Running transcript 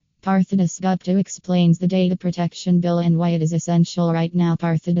Partho Dasgupta explains the Data Protection Bill and why it is essential right now.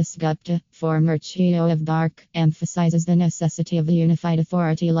 Partho Dasgupta, former CEO of BARC, emphasizes the necessity of a unified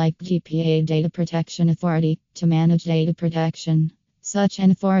authority like GPA Data Protection Authority to manage data protection. Such an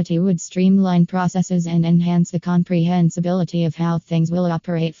authority would streamline processes and enhance the comprehensibility of how things will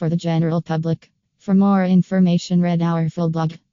operate for the general public. For more information, read our full blog.